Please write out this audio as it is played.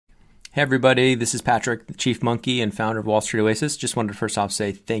Hey everybody, this is Patrick, the Chief Monkey and founder of Wall Street Oasis. Just wanted to first off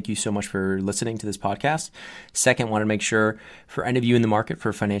say thank you so much for listening to this podcast. Second, want to make sure for any of you in the market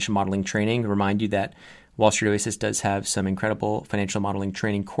for financial modeling training, remind you that Wall Street Oasis does have some incredible financial modeling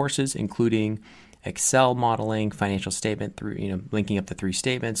training courses, including Excel modeling, financial statement through, linking up the three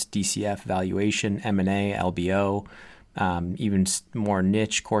statements, DCF, valuation, M&A, LBO, even more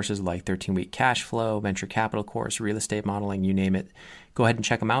niche courses like 13-week cash flow, venture capital course, real estate modeling, you name it. Go ahead and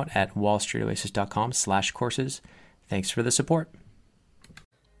check them out at wallstreetoasis.com/courses. Thanks for the support.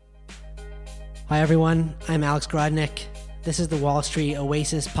 Hi, everyone. I'm Alex Grodnick. This is the Wall Street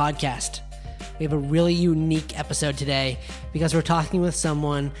Oasis podcast. We have a really unique episode today because we're talking with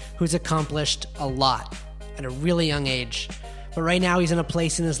someone who's accomplished a lot at a really young age. But right now he's in a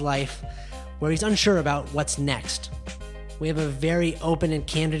place in his life where he's unsure about what's next. We have a very open and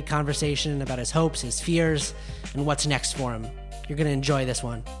candid conversation about his hopes, his fears, and what's next for him. You're going to enjoy this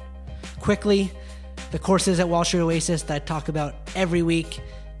one. Quickly, the courses at Wall Street Oasis that I talk about every week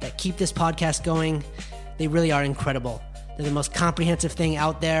that keep this podcast going, they really are incredible. They're the most comprehensive thing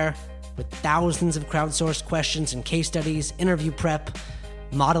out there with thousands of crowdsourced questions and case studies, interview prep,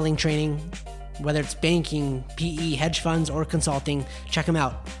 modeling training. Whether it's banking, PE, hedge funds, or consulting, check them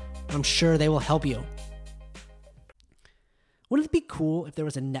out. I'm sure they will help you. Wouldn't it be cool if there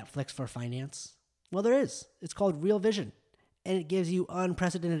was a Netflix for finance? Well, there is. It's called Real Vision, and it gives you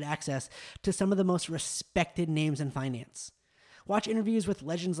unprecedented access to some of the most respected names in finance. Watch interviews with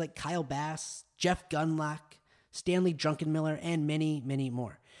legends like Kyle Bass, Jeff Gundlach, Stanley Druckenmiller, and many, many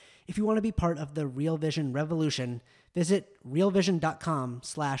more. If you want to be part of the Real Vision revolution, visit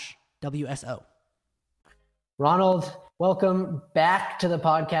realvision.com/WSO. Ronald, welcome back to the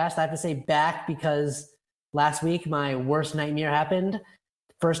podcast. I have to say back because last week my worst nightmare happened.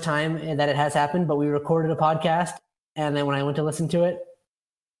 First time that it has happened, but we recorded a podcast, and then when I went to listen to it,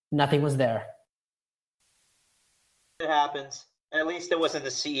 nothing was there. It happens. At least it wasn't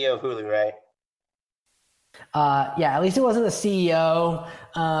the CEO of Hulu, right? Yeah, at least it wasn't the CEO.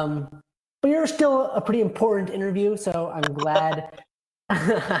 But you're still a pretty important interview, so I'm glad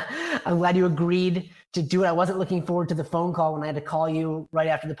I'm glad you agreed to do it. I wasn't looking forward to the phone call when I had to call you right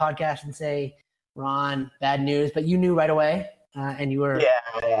after the podcast and say, Ron, bad news, but you knew right away, and you were...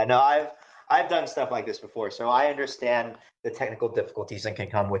 Yeah, no, I've done stuff like this before, so I understand the technical difficulties that can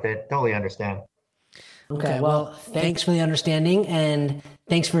come with it. Totally understand. Okay, well, thanks for the understanding, and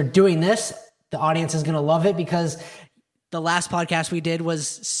thanks for doing this. The audience is going to love it because the last podcast we did was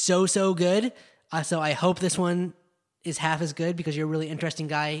so good. So I hope this one is half as good because you're a really interesting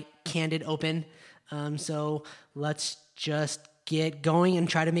guy, candid, open. So let's just get going and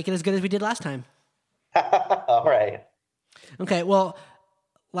try to make it as good as we did last time. All right. Okay, well,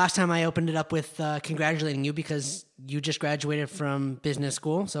 last time I opened it up with congratulating you because you just graduated from business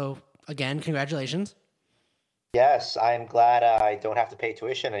school. So again, congratulations. Yes, I'm glad I don't have to pay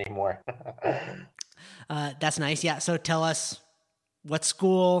tuition anymore. That's nice. Yeah. So tell us what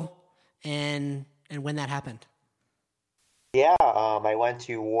school and when that happened. Yeah, I went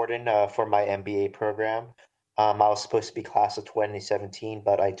to Wharton for my MBA program. I was supposed to be class of 2017,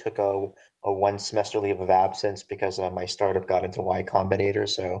 but I took a one semester leave of absence because my startup got into Y Combinator.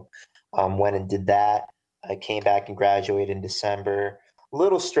 So went and did that. I came back and graduated in December. A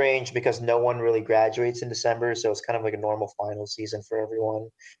little strange because no one really graduates in December, so it's kind of like a normal final season for everyone.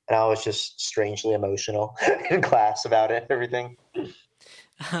 And I was just strangely emotional in class about it, everything.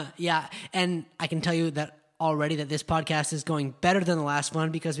 Yeah, and I can tell you that already that this podcast is going better than the last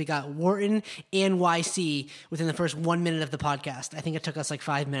one because we got Wharton and YC within the first 1 minute of the podcast. I think it took us like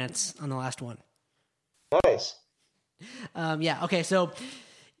 5 minutes on the last one. Nice. Yeah, okay, so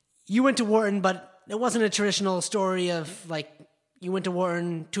you went to Wharton, but it wasn't a traditional story of like, you went to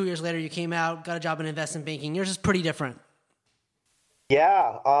Wharton, 2 years later you came out, got a job in investment banking. Yours is pretty different.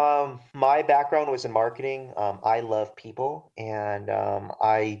 Yeah, my background was in marketing. I love people, and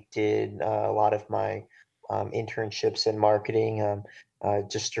I did a lot of my internships in marketing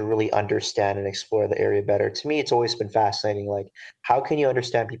just to really understand and explore the area better. To me, it's always been fascinating. Like, how can you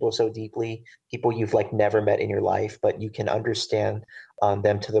understand people so deeply, people you've like never met in your life, but you can understand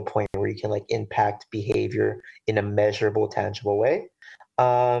them to the point where you can like impact behavior in a measurable, tangible way.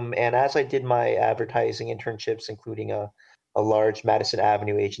 And as I did my advertising internships, including a large Madison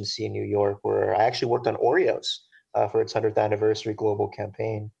Avenue agency in New York, where I actually worked on Oreos for its 100th anniversary global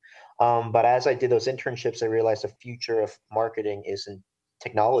campaign. But as I did those internships, I realized the future of marketing is in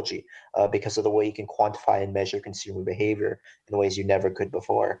technology because of the way you can quantify and measure consumer behavior in ways you never could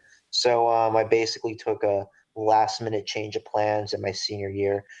before. So I basically took a last minute change of plans in my senior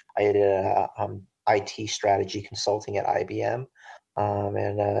year. I did IT strategy consulting at IBM.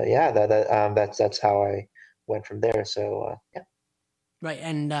 Yeah, that's how I went from there. So yeah. Right.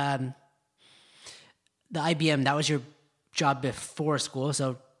 And the IBM, that was your job before school.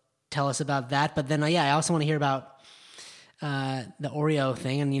 So tell us about that. But then, yeah, I also want to hear about the Oreo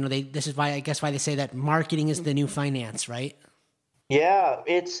thing. And, this is why, I guess, why they say that marketing is the new finance, right? Yeah,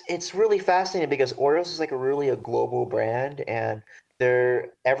 it's really fascinating because Oreos is like a global brand, and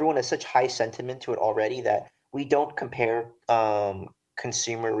everyone has such high sentiment to it already that we don't compare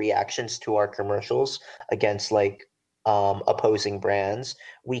consumer reactions to our commercials against like opposing brands.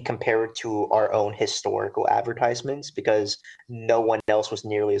 We compare it to our own historical advertisements because no one else was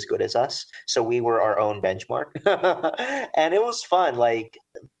nearly as good as us. So we were our own benchmark. And it was fun. Like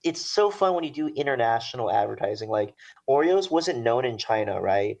it's so fun when you do international advertising. Like Oreos wasn't known in China,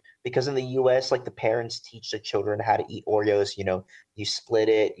 right? Because in the US, like the parents teach the children how to eat Oreos. You split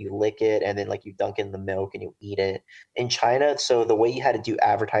it, you lick it, and then like you dunk it in the milk and you eat it. In China, so the way you had to do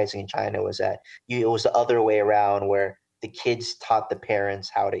advertising in China was that it was the other way around where the kids taught the parents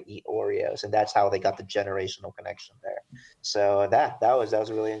how to eat Oreos, and that's how they got the generational connection there. So that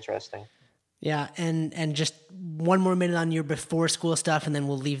was really interesting. Yeah. And just one more minute on your before school stuff, and then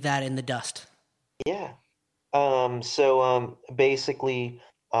we'll leave that in the dust. Yeah. Basically,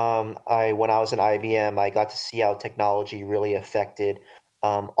 I when I was in IBM, I got to see how technology really affected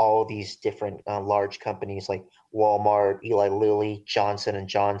all these different large companies like Walmart, Eli Lilly, Johnson and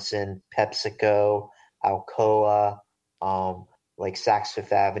Johnson, PepsiCo, Alcoa, um, like Saks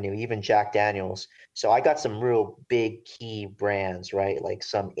Fifth Avenue, even Jack Daniels. So I got some real big key brands, right? Like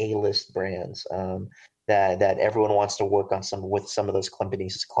some A-list brands that everyone wants to work on some of those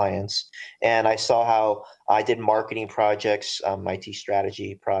companies as clients. And I saw how I did marketing projects, IT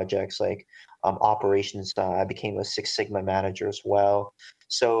strategy projects, like operations. I became a Six Sigma manager as well.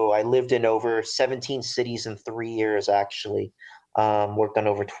 So I lived in over 17 cities in 3 years, actually. Worked on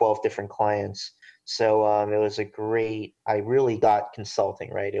over 12 different clients. So it was I really got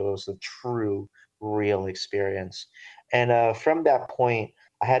consulting, right? It was a true, real experience. And from that point,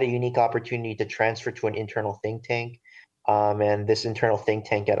 I had a unique opportunity to transfer to an internal think tank. And this internal think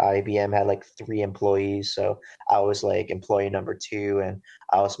tank at IBM had like 3 employees. So I was like employee number two, and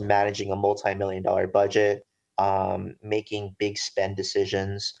I was managing a multi-million dollar budget, making big spend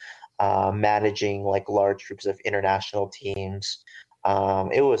decisions, managing like large groups of international teams.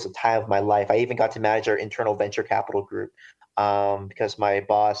 It was a time of my life. I even got to manage our internal venture capital group because my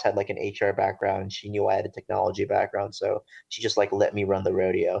boss had like an HR background and she knew I had a technology background. So she just like let me run the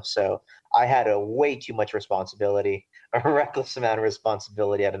rodeo. So I had a way too much responsibility, a reckless amount of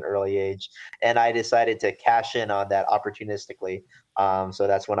responsibility at an early age. And I decided to cash in on that opportunistically. So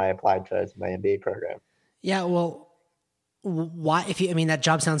that's when I applied to my MBA program. Yeah. Well, why, I mean, that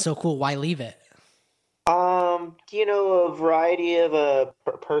job sounds so cool. Why leave it? A variety of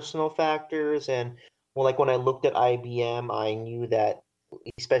personal factors, and well, like when I looked at IBM, I knew that,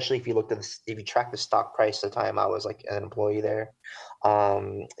 especially if you track the stock price at the time I was like an employee there,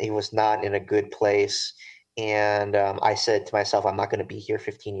 it was not in a good place, and I said to myself, I'm not going to be here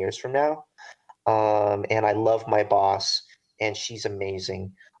 15 years from now. And I love my boss, and she's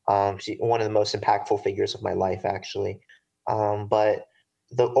amazing. She's one of the most impactful figures of my life, actually. But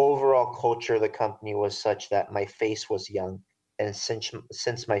the overall culture of the company was such that my face was young, and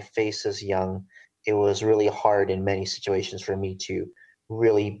since my face is young, it was really hard in many situations for me to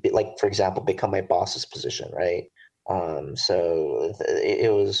like, for example, become my boss's position, right?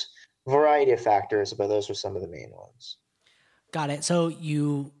 It was a variety of factors, but those were some of the main ones. Got it. So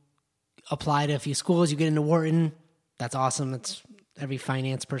you apply to a few schools, you get into Wharton. That's awesome. That's every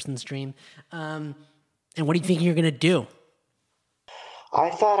finance person's dream. And what do you think you're going to do? I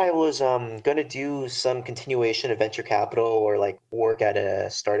thought I was going to do some continuation of venture capital or like work at a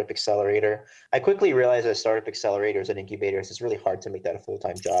startup accelerator. I quickly realized that startup accelerators and incubators, it's really hard to make that a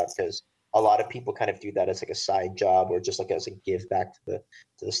full-time job because a lot of people kind of do that as like a side job or just like as a give back to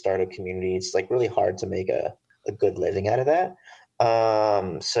the startup community. It's like really hard to make a good living out of that.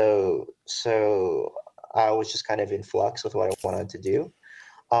 So I was just kind of in flux with what I wanted to do.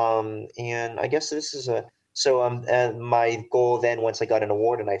 And I guess this is a so and my goal then, once I got an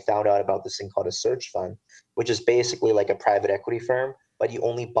award and I found out about this thing called a search fund, which is basically like a private equity firm, but you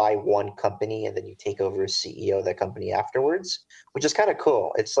only buy one company and then you take over as CEO of that company afterwards, which is kind of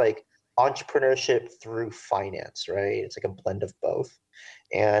cool. It's like entrepreneurship through finance, right? It's like a blend of both,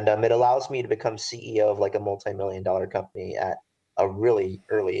 and it allows me to become CEO of like a multi-million dollar company at a really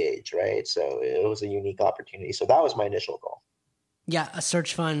early age, right? So it was a unique opportunity. So that was my initial goal. Yeah, a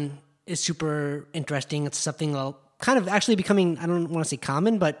search fund is super interesting. It's something kind of actually becoming, I don't want to say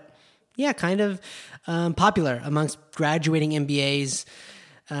common, but kind of popular amongst graduating MBAs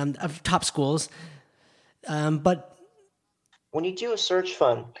of top schools. But when you do a search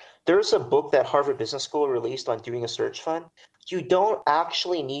fund, there's a book that Harvard Business School released on doing a search fund. You don't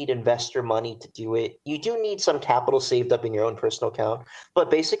actually need investor money to do it. You do need some capital saved up in your own personal account. But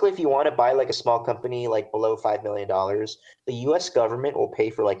basically, if you want to buy like a small company, like below $5 million, the US government will pay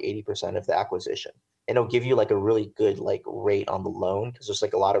for like 80% of the acquisition. And it'll give you like a really good like rate on the loan because there's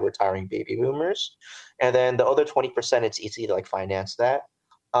like a lot of retiring baby boomers. And then the other 20%, it's easy to like finance that.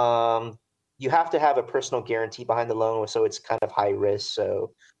 You have to have a personal guarantee behind the loan, so it's kind of high risk.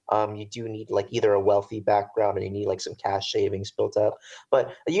 So you do need like either a wealthy background and you need like some cash savings built up.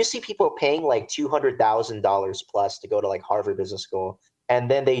 But you see people paying like $200,000 plus to go to like Harvard Business School, and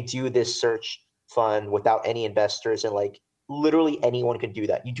then they do this search fund without any investors, and like literally anyone can do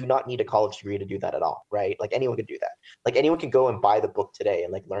that. You do not need a college degree to do that at all, right? Like anyone can do that. Like anyone can go and buy the book today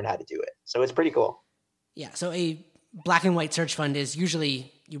and like learn how to do it. So it's pretty cool. yeah, so a black and white search fund is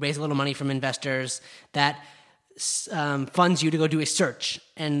usually you raise a little money from investors that funds you to go do a search.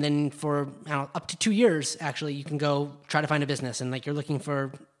 And then for up to 2 years, actually, you can go try to find a business. And like you're looking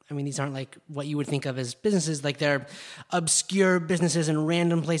for, I mean, these aren't like what you would think of as businesses. Like they're obscure businesses in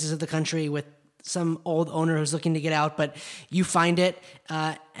random places of the country with some old owner who's looking to get out, but you find it.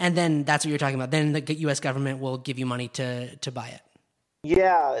 And then that's what you're talking about. Then the US government will give you money to buy it.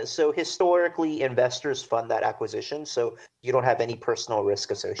 Yeah, so historically, investors fund that acquisition, so you don't have any personal risk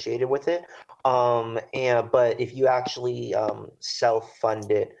associated with it. But if you actually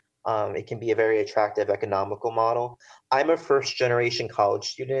self-fund it, it can be a very attractive economical model. I'm a first-generation college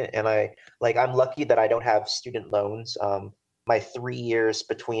student, and I'm lucky that I don't have student loans. My 3 years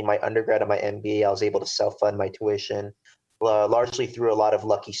between my undergrad and my MBA, I was able to self-fund my tuition. Largely through a lot of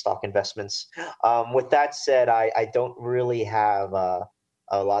lucky stock investments. With that said, I don't really have a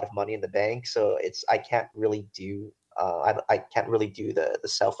lot of money in the bank, so I can't really do I can't really do the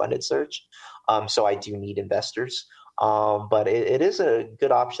self-funded search. So I do need investors. But it is a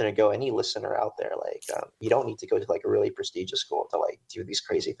good option to go. Any listener out there, like you don't need to go to like a really prestigious school to like do these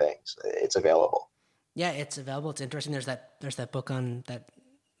crazy things. It's available. Yeah, it's available. It's interesting. There's that book on that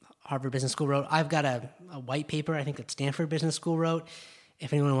Harvard Business School wrote. I've got a white paper, I think that Stanford Business School wrote.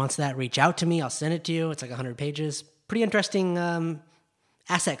 If anyone wants that, reach out to me. I'll send it to you. It's like 100 pages. Pretty interesting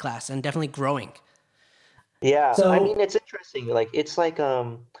asset class and definitely growing. Yeah, So, I mean it's interesting. It's like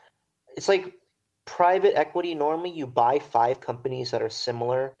private equity. Normally, you buy five companies that are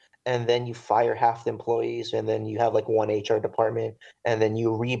similar, and then you fire half the employees, and then you have like one HR department, and then you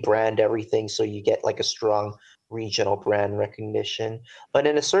rebrand everything so you get like a strong regional brand recognition. But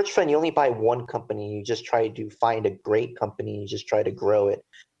in a search fund, you only buy one company. You just try to find a great company. You just try to grow it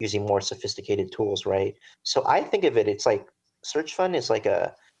using more sophisticated tools, right? So I think of it, it's like search fund is like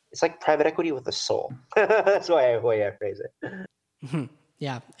it's like private equity with a soul. That's way I phrase it.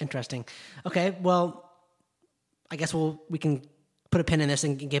 yeah, interesting. Okay, well, I guess we can put a pin in this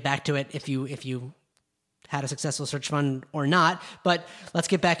and get back to it if you had a successful search fund or not. But let's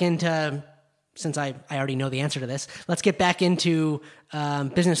get back into, since I already know the answer to this, let's get back into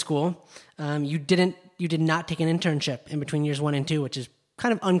business school. You did not take an internship in between years 1 and 2, which is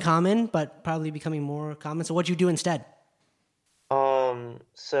kind of uncommon, but probably becoming more common. So what'd you do instead?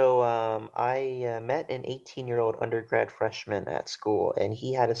 I met an 18-year-old undergrad freshman at school, and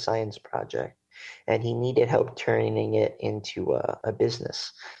he had a science project, and he needed help turning it into a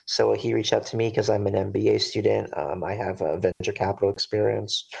business. So he reached out to me because I'm an MBA student. I have a venture capital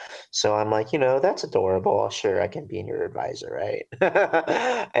experience. So I'm like, that's adorable. Sure, I can be in your advisor, right?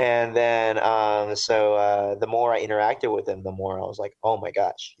 And then, the more I interacted with him, the more I was like, oh my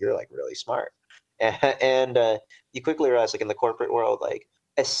gosh, you're like really smart. And you quickly realize, like in the corporate world, like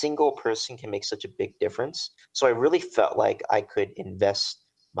a single person can make such a big difference. So I really felt like I could invest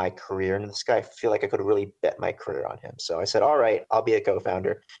my career in this guy. I feel like I could really bet my career on him. So I said, all right, I'll be a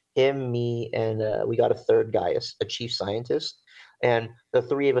co-founder. Him, me, and we got a third guy, a chief scientist. And the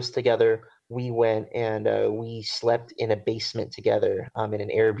three of us together, we went and we slept in a basement together in an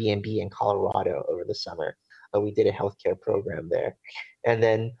Airbnb in Colorado over the summer. We did a healthcare program there. And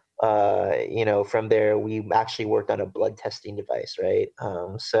then from there, we actually worked on a blood testing device, right?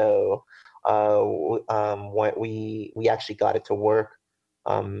 When we actually got it to work.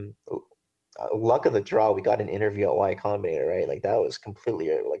 Luck of the draw, we got an interview at Y Combinator, right? Like that was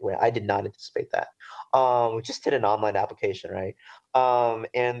completely I did not anticipate that. We just did an online application, right?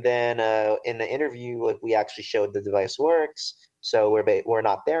 And then in the interview, like we actually showed the device works. So we're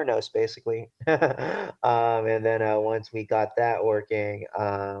not Theranos, basically. And then once we got that working,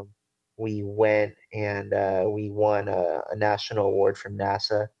 we went and we won a national award from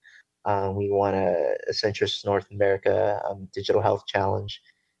NASA We won a Accenture North America Digital Health Challenge,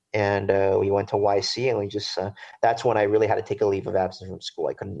 and we went to YC, and we just that's when I really had to take a leave of absence from school.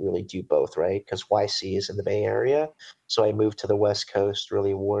 I couldn't really do both, right? Because YC is in the Bay Area, so I moved to the West Coast,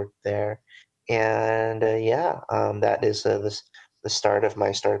 really worked there, and that is the start of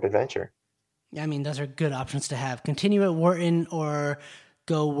my startup adventure. I mean, those are good options to have. Continue at Wharton or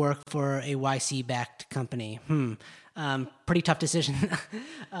go work for a YC-backed company. Pretty tough decision.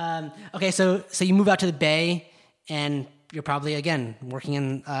 Okay, so you move out to the Bay, and you're probably, again, working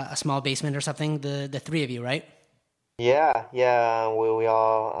in a small basement or something, the three of you, right? Yeah. We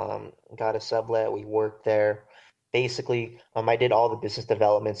all got a sublet. We worked there. Basically, I did all the business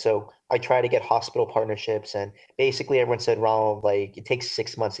development. So I try to get hospital partnerships, and basically everyone said, Ronald, like it takes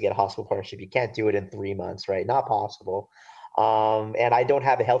 6 months to get a hospital partnership. You can't do it in 3 months, right? Not possible. And I don't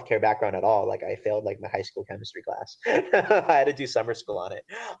have a healthcare background at all. Like I failed like my high school chemistry class. I had to do summer school on it.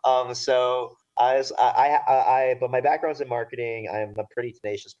 So but my background's in marketing. I'm a pretty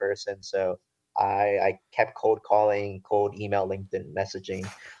tenacious person, so I kept cold calling, cold email, LinkedIn messaging.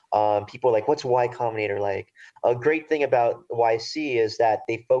 People are like, what's Y Combinator like? A great thing about YC is that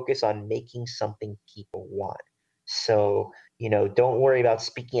they focus on making something people want. So, don't worry about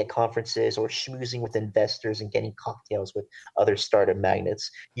speaking at conferences or schmoozing with investors and getting cocktails with other startup magnates.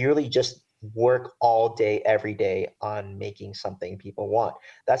 You really just work all day, every day on making something people want.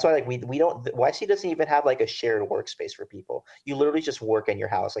 That's why like we don't YC doesn't even have like a shared workspace for people. You literally just work in your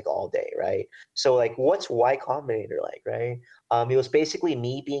house like all day, right? So like what's Y Combinator like, right? It was basically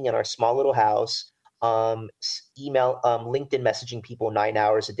me being in our small little house, LinkedIn messaging people 9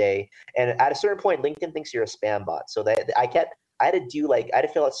 hours a day. And at a certain point, LinkedIn thinks you're a spam bot. So that I had to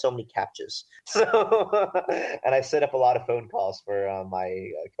fill out so many captures. So, and I set up a lot of phone calls for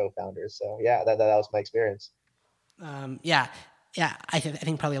my co-founders. So yeah, that was my experience. Yeah. I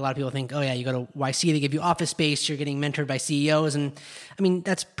think probably a lot of people think, oh yeah, you go to YC, they give you office space, you're getting mentored by CEOs. And I mean,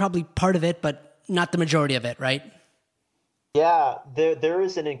 that's probably part of it, but not the majority of it, right? Yeah, there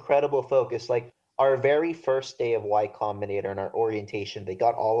is an incredible focus. Like our very first day of Y Combinator and our orientation, they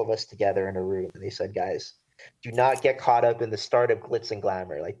got all of us together in a room and they said, guys, do not get caught up in the startup glitz and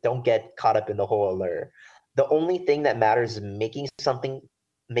glamour. Like don't get caught up in the whole allure. The only thing that matters is making something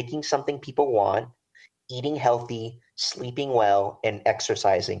people want, eating healthy, sleeping well, and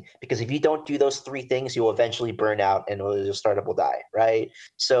exercising. Because if you don't do those three things, you will eventually burn out and your startup will die, right?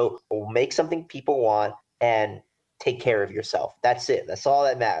 So make something people want and take care of yourself. That's it. That's all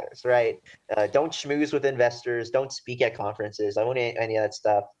that matters, right? Don't schmooze with investors. Don't speak at conferences. I don't want any of that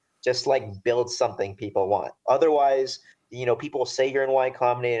stuff. Just like build something people want. Otherwise, people say you're in Y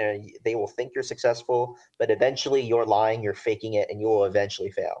Combinator and they will think you're successful, but eventually you're lying, you're faking it, and you will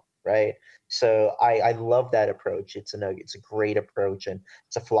eventually fail, right? So I love that approach. It's a great approach, and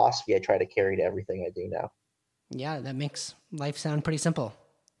it's a philosophy I try to carry to everything I do now. Yeah, that makes life sound pretty simple.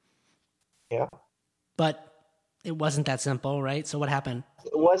 Yeah. But it wasn't that simple, right? So what happened?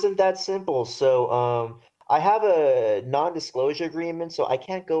 It wasn't that simple. So I have a non-disclosure agreement, so I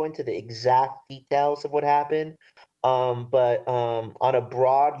can't go into the exact details of what happened. But on a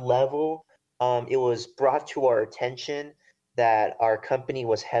broad level, it was brought to our attention that our company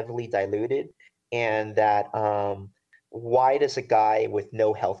was heavily diluted, and that why does a guy with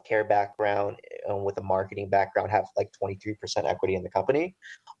no healthcare background, with a marketing background, have like 23% equity in the company?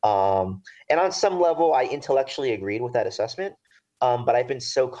 And on some level, I intellectually agreed with that assessment. But I've been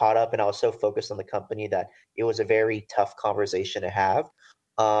so caught up and I was so focused on the company that it was a very tough conversation to have.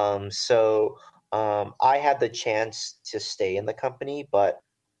 I had the chance to stay in the company, but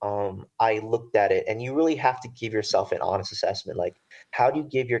I looked at it, and you really have to give yourself an honest assessment. Like, how do you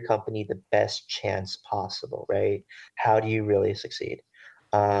give your company the best chance possible, right? How do you really succeed?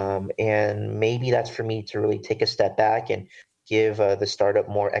 And maybe that's for me to really take a step back and give the startup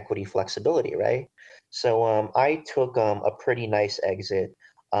more equity flexibility, right? So I took a pretty nice exit.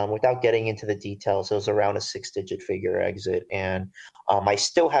 Without getting into the details, it was around a six-digit figure exit, and I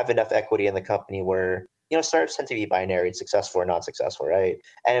still have enough equity in the company where startups tend to be binary, successful or not successful, right?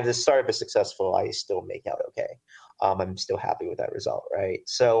 And if the startup is successful, I still make out okay. I'm still happy with that result, right?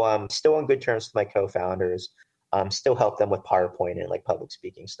 So still on good terms with my co-founders. Still help them with PowerPoint and like public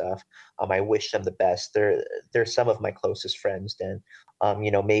speaking stuff. I wish them the best. They're some of my closest friends, and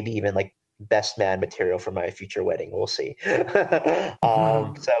maybe even like best man material for my future wedding. We'll see. That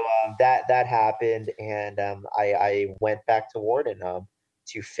happened, and I went back to Wharton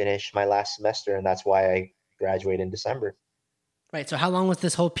to finish my last semester, and that's why I graduated in December. Right. So how long was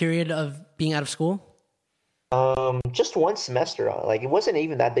this whole period of being out of school? Just one semester on. Like it wasn't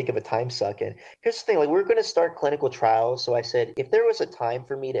even that big of a time suck. And here's the thing, like we're gonna start clinical trials. So I said if there was a time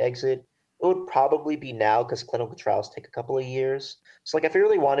for me to exit, it would probably be now because clinical trials take a couple of years. So like if I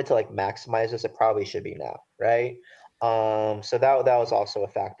really wanted to like maximize this, it probably should be now, right? So that was also a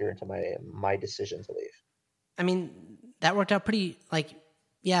factor into my decision to leave. I mean, that worked out pretty, like,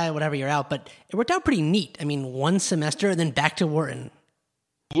 yeah, whatever, you're out, but it worked out pretty neat. I mean, one semester and then back to Wharton.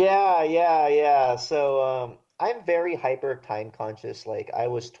 Yeah. So I'm very hyper time conscious. Like I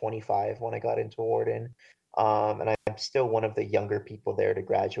was 25 when I got into Wharton, and I'm still one of the younger people there to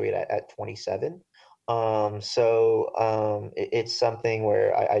graduate at 27. It's something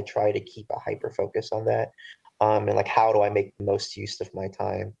where I try to keep a hyper focus on that. And like how do I make the most use of my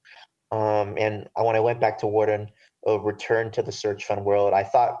time? When I went back to Wharton, returned to the search fund world, I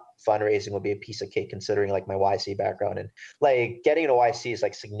thought fundraising would be a piece of cake considering like my YC background and like getting into YC is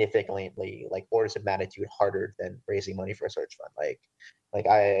like significantly like orders of magnitude harder than raising money for a search fund.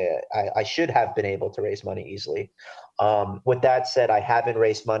 I should have been able to raise money easily. With that said, I haven't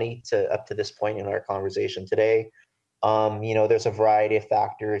raised money to up to this point in our conversation today. There's a variety of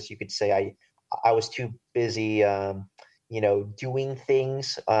factors. You could say I was too busy doing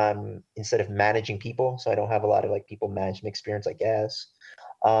things instead of managing people. So I don't have a lot of like people management experience, I guess.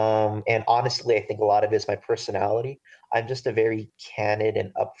 And honestly, I think a lot of it is my personality. I'm just a very candid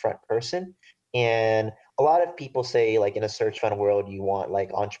and upfront person. And a lot of people say, like, in a search fund world, you want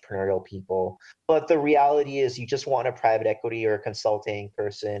like entrepreneurial people. But the reality is, you just want a private equity or a consulting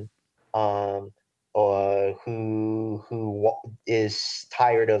person um, who is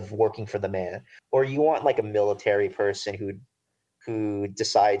tired of working for the man. Or you want like a military person who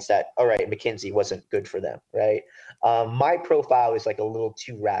decides that, all right, McKinsey wasn't good for them, right? My profile is like a little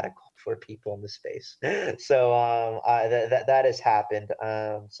too radical for people in the space. So that has happened.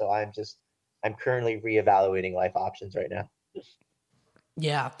 I'm currently reevaluating life options right now.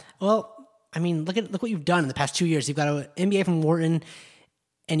 Yeah. Well, I mean, look what you've done in the past 2 years. You've got an MBA from Wharton,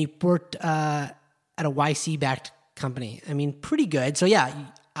 and you worked at a YC backed company. I mean, pretty good. So yeah,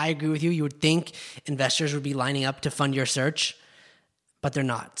 I agree with you. You would think investors would be lining up to fund your search, but they're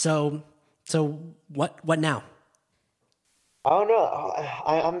not. So what now? I don't know.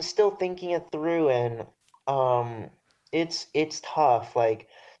 I'm still thinking it through, and um, it's tough. Like,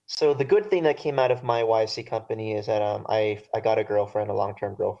 so the good thing that came out of my YC company is that I got a girlfriend, a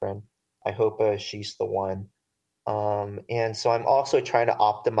long-term girlfriend. I hope she's the one. And so I'm also trying to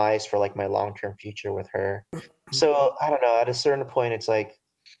optimize for like my long-term future with her. So I don't know. At a certain point, it's like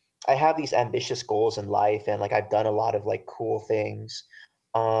I have these ambitious goals in life, and like I've done a lot of like cool things.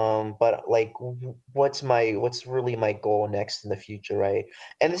 But like, what's really my goal next in the future, right?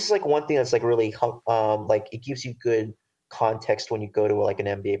 And this is like one thing that's like really like it gives you good context when you go to like an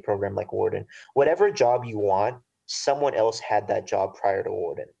MBA program like Wharton. Whatever job you want, someone else had that job prior to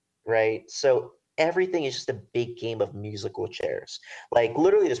Wharton, right? So everything is just a big game of musical chairs. Like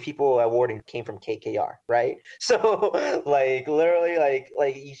literally, there's people at Wharton came from KKR, right? So like literally,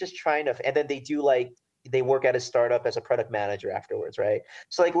 like he's just trying to, and then they work at a startup as a product manager afterwards, right?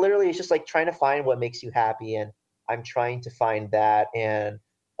 So like literally, it's just like trying to find what makes you happy, and I'm trying to find that. And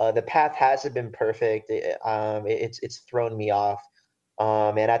the path hasn't been perfect. It's thrown me off.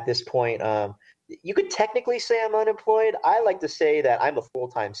 And at this point, you could technically say I'm unemployed. I like to say that I'm a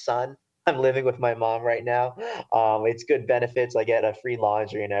full-time son. I'm living with my mom right now. It's good benefits. I get a free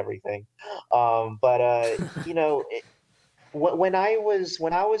laundry and everything. But when I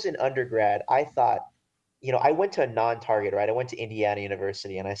was in undergrad, I thought, I went to a non-target, right? I went to Indiana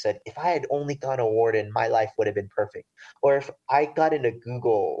University, and I said, if I had only gone to Wharton, my life would have been perfect. Or if I got into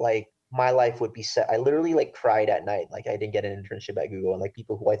Google, like my life would be set. I literally like cried at night, like I didn't get an internship at Google, and like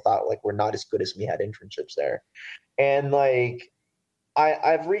people who I thought like were not as good as me had internships there. And like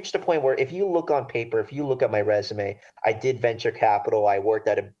I've reached a point where if you look on paper, if you look at my resume, I did venture capital. I worked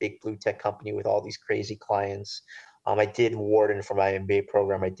at a big blue tech company with all these crazy clients. I did Wharton for my MBA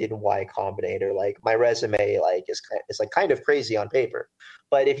program. I did Y Combinator. Like my resume, like is like kind of crazy on paper,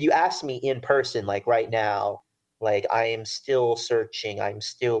 but if you ask me in person, like right now, like I am still searching. I'm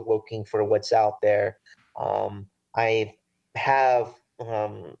still looking for what's out there. I have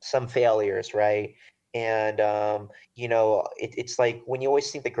some failures, right? And it's like when you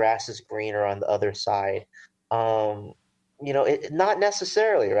always think the grass is greener on the other side, um, not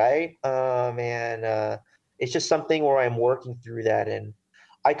necessarily, right? And it's just something where I'm working through that, and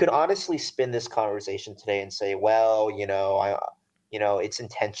I could honestly spin this conversation today and say, well, it's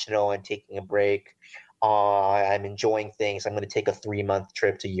intentional and taking a break. I'm enjoying things. I'm going to take a 3-month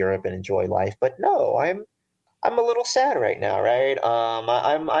trip to Europe and enjoy life. But no, I'm a little sad right now, right?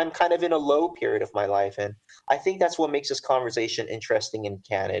 I'm kind of in a low period of my life, and I think that's what makes this conversation interesting and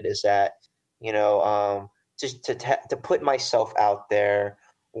candid is that, you know, to put myself out there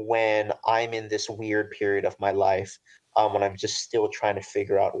when I'm in this weird period of my life, when I'm just still trying to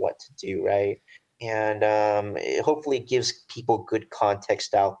figure out what to do, right? And hopefully it gives people good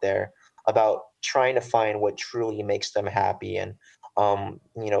context out there about trying to find what truly makes them happy and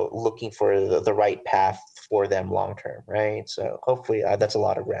looking for the right path for them long term, right? So hopefully that's a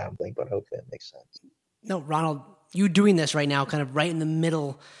lot of rambling, but hopefully it makes sense. No, Ronald, you doing this right now, kind of right in the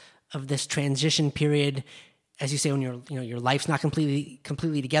middle of this transition period, as you say, when your life's not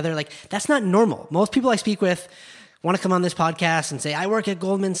completely together. Like, that's not normal. Most people I speak with want to come on this podcast and say, I work at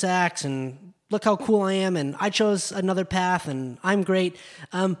Goldman Sachs and look how cool I am, and I chose another path, and I'm great.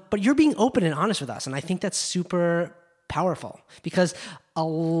 But you're being open and honest with us, and I think that's super powerful because a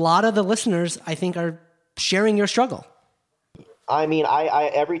lot of the listeners, I think, are sharing your struggle. I mean,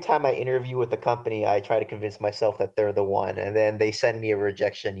 I every time I interview with the company, I try to convince myself that they're the one, and then they send me a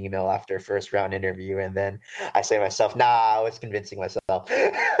rejection email after a first round interview, and then I say to myself, "Nah, I was convincing myself."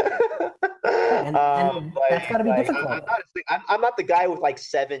 And that's got to be difficult. I'm not the guy with like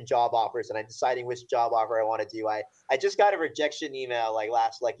 7 job offers, and I'm deciding which job offer I want to do. I just got a rejection email like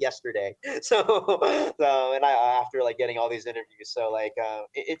yesterday. And I after like getting all these interviews, so like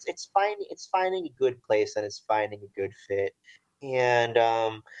it's finding a good place and it's finding a good fit. And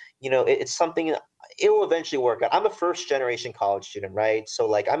it's something, it will eventually work out. I'm a first generation college student, right? So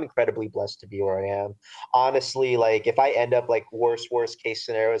like I'm incredibly blessed to be where I am. Honestly, like if I end up like worst case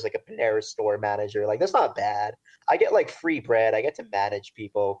scenario is like a Panera store manager, like that's not bad. I get like free bread, I get to manage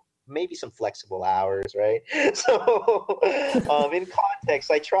people, maybe some flexible hours, right? So in context,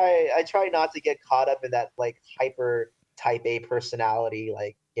 I try not to get caught up in that like hyper type A personality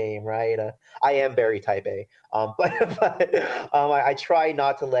like game, right? I am very type A, I try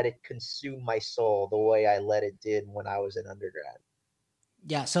not to let it consume my soul the way I let it did when I was in undergrad.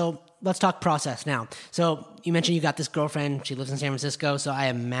 Yeah, so let's talk process now. So you mentioned you got this girlfriend. She lives in San Francisco, so I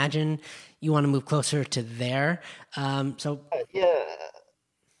imagine you want to move closer to there.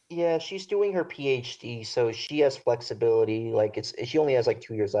 Yeah, she's doing her PhD, so she has flexibility. Like she only has like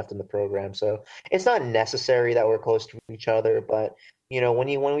 2 years left in the program, so it's not necessary that we're close to each other. But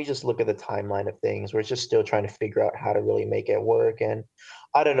when we just look at the timeline of things, we're just still trying to figure out how to really make it work. And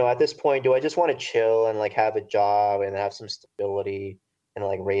I don't know, at this point, do I just want to chill and like have a job and have some stability and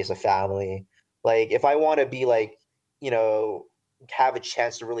like raise a family? Like if I want to be like, have a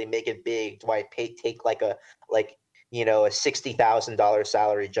chance to really make it big, do I take like a $60,000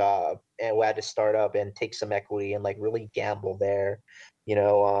 salary job and we had to start up and take some equity and like really gamble there?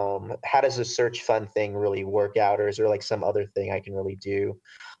 How does the search fund thing really work out, or is there like some other thing I can really do?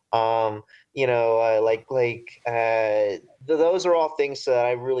 Those are all things that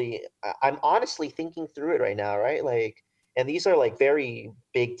I'm honestly thinking through it right now, right? Like, and these are like very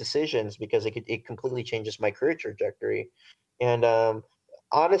big decisions because it completely changes my career trajectory. And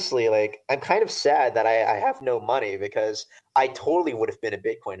honestly, like I'm kind of sad that I have no money because I totally would have been a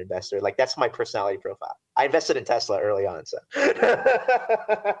Bitcoin investor. Like that's my personality profile. I invested in Tesla early on, so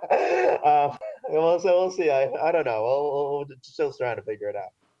we'll see. I don't know. We'll still trying to figure it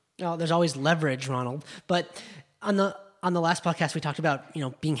out. Oh, there's always leverage, Ronald. But on the last podcast, we talked about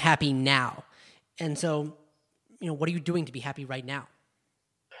being happy now, and so what are you doing to be happy right now?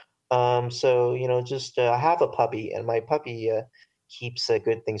 Just I have a puppy, and my puppy keeps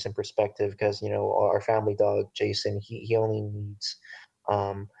good things in perspective because our family dog Jason, he only needs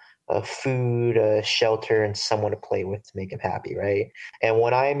food, shelter, and someone to play with to make him happy, right? And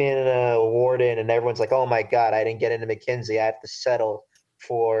when I'm in Wharton and everyone's like, "Oh my God, I didn't get into McKinsey. I have to settle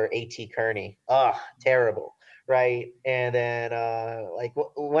for A.T. Kearney." Terrible, right? And then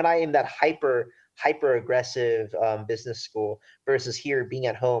when I am that hyper aggressive business school versus here being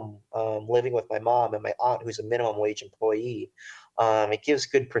at home, living with my mom and my aunt who's a minimum wage employee, it gives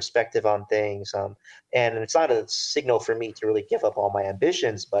good perspective on things. And it's not a signal for me to really give up all my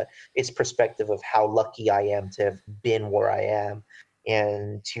ambitions, but it's perspective of how lucky I am to have been where I am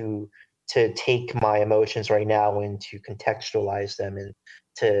and to take my emotions right now and to contextualize them and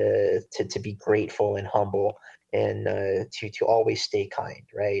to be grateful and humble and to always stay kind,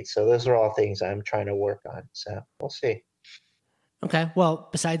 right? So those are all things I'm trying to work on. So we'll see. Okay. Well,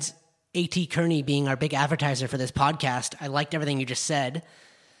 besides A.T. Kearney being our big advertiser for this podcast, I liked everything you just said.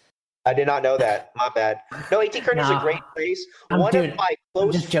 I did not know that. My bad. No, A.T. Kearney is a great place. One of my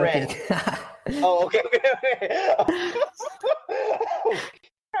close friends. Oh, okay.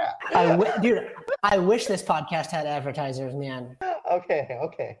 Dude, I wish this podcast had advertisers, man.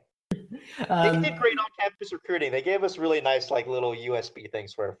 Okay. They did great on campus recruiting. They gave us really nice, like little USB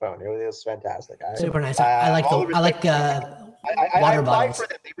things for our phone. It was fantastic. Super nice. I like water applied bottles. for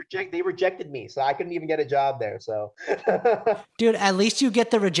them. They rejected me, so I couldn't even get a job there. So, dude, at least you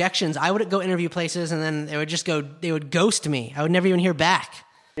get the rejections. I would go interview places, and then they would ghost me. I would never even hear back.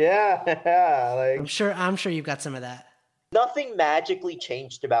 Yeah, like I'm sure you've got some of that. Nothing magically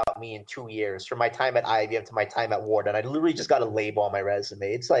changed about me in 2 years from my time at IBM to my time at Wharton. I literally just got a label on my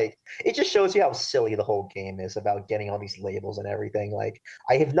resume. It's like, it just shows you how silly the whole game is about getting all these labels and everything. Like,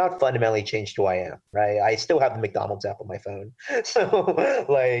 I have not fundamentally changed who I am, right? I still have the McDonald's app on my phone. So,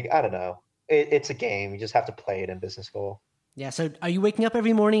 like, I don't know. It's a game. You just have to play it in business school. Yeah. So are you waking up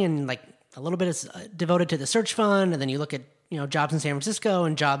every morning and like a little bit is devoted to the search fund, and then you look at, jobs in San Francisco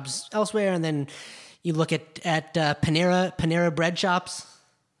and jobs elsewhere, and then you look at Panera bread shops?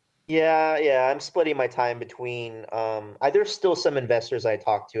 Yeah. I'm splitting my time between. There's still some investors I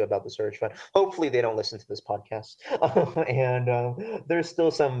talk to about the search fund. Hopefully, they don't listen to this podcast. And there's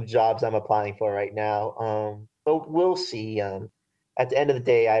still some jobs I'm applying for right now. But we'll see. At the end of the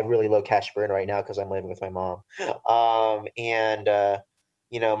day, I have really low cash burn right now because I'm living with my mom.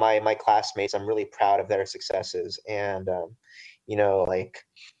 My classmates, I'm really proud of their successes, and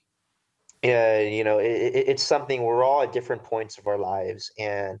it's something. We're all at different points of our lives,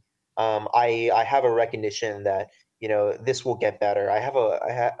 and I have a recognition that this will get better. I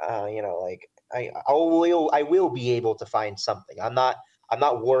will be able to find something. I'm not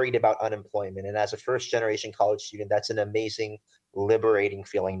worried about unemployment, and as a first generation college student, that's an amazing, liberating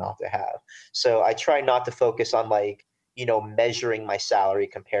feeling not to have. So I try not to focus on measuring my salary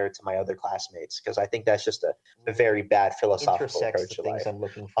compared to my other classmates, because I think that's just a very bad philosophical approach to life. I'm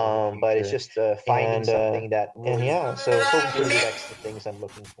looking for, but it's just finding something that, so hopefully that's the things I'm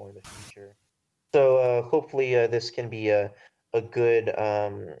looking for in the future. So hopefully this can be a good,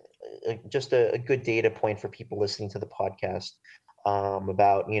 just a good data point for people listening to the podcast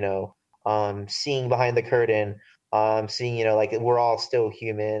about seeing behind the curtain. Seeing, we're all still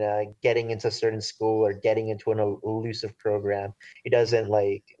human, getting into a certain school or getting into an elusive program. It doesn't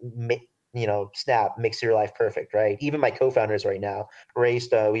makes your life perfect, right? Even my co-founders right now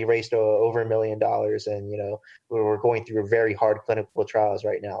we raised over $1 million, and, we're going through very hard clinical trials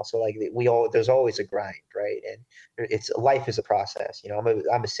right now. So there's always a grind, right? And life is a process.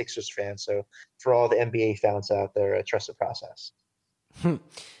 I'm a Sixers fan. So for all the NBA fans out there, trust the process.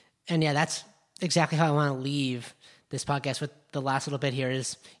 And yeah, that's exactly how I want to leave this podcast with the last little bit here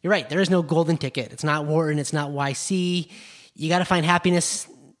is, you're right. There is no golden ticket. It's not Wharton. It's not YC. You got to find happiness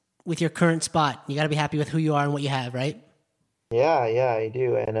with your current spot. You got to be happy with who you are and what you have, right? Yeah, I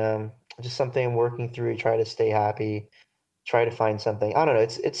do. And just something I'm working through, try to stay happy, try to find something. I don't know.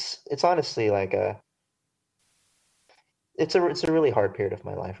 It's honestly like it's a really hard period of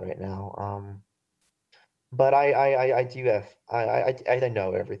my life right now. But I do have, I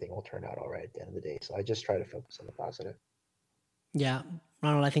know everything will turn out all right at the end of the day. So I just try to focus on the positive. Yeah,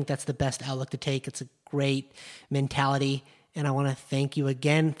 Ronald, I think that's the best outlook to take. It's a great mentality. And I want to thank you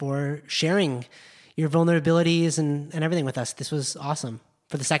again for sharing your vulnerabilities and everything with us. This was awesome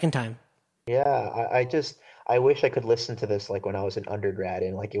for the second time. Yeah, I wish I could listen to this when I was an undergrad,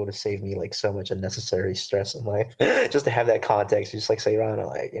 and it would have saved me so much unnecessary stress in life. Just to have that context, just say,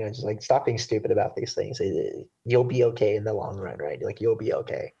 Ronald, just stop being stupid about these things. You'll be okay in the long run, right? You'll be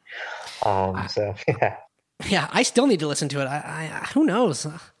okay. So yeah. Yeah, I still need to listen to it. I who knows?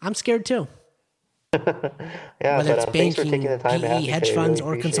 I'm scared too. Yeah, whether it's banking, PE, hedge funds,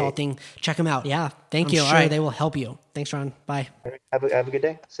 or consulting, check them out. Yeah, thank you. Sure. All right, they will help you. Thanks, Ron. Bye. Have a good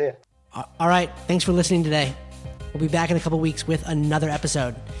day. See ya. All right, thanks for listening today. We'll be back in a couple weeks with another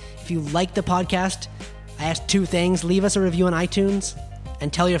episode. If you like the podcast, I ask 2 things. Leave us a review on iTunes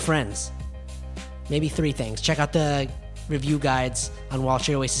and tell your friends. Maybe 3 things. Check out the review guides on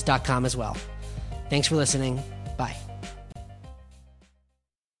wallstreetoasis.com as well. Thanks for listening. Bye.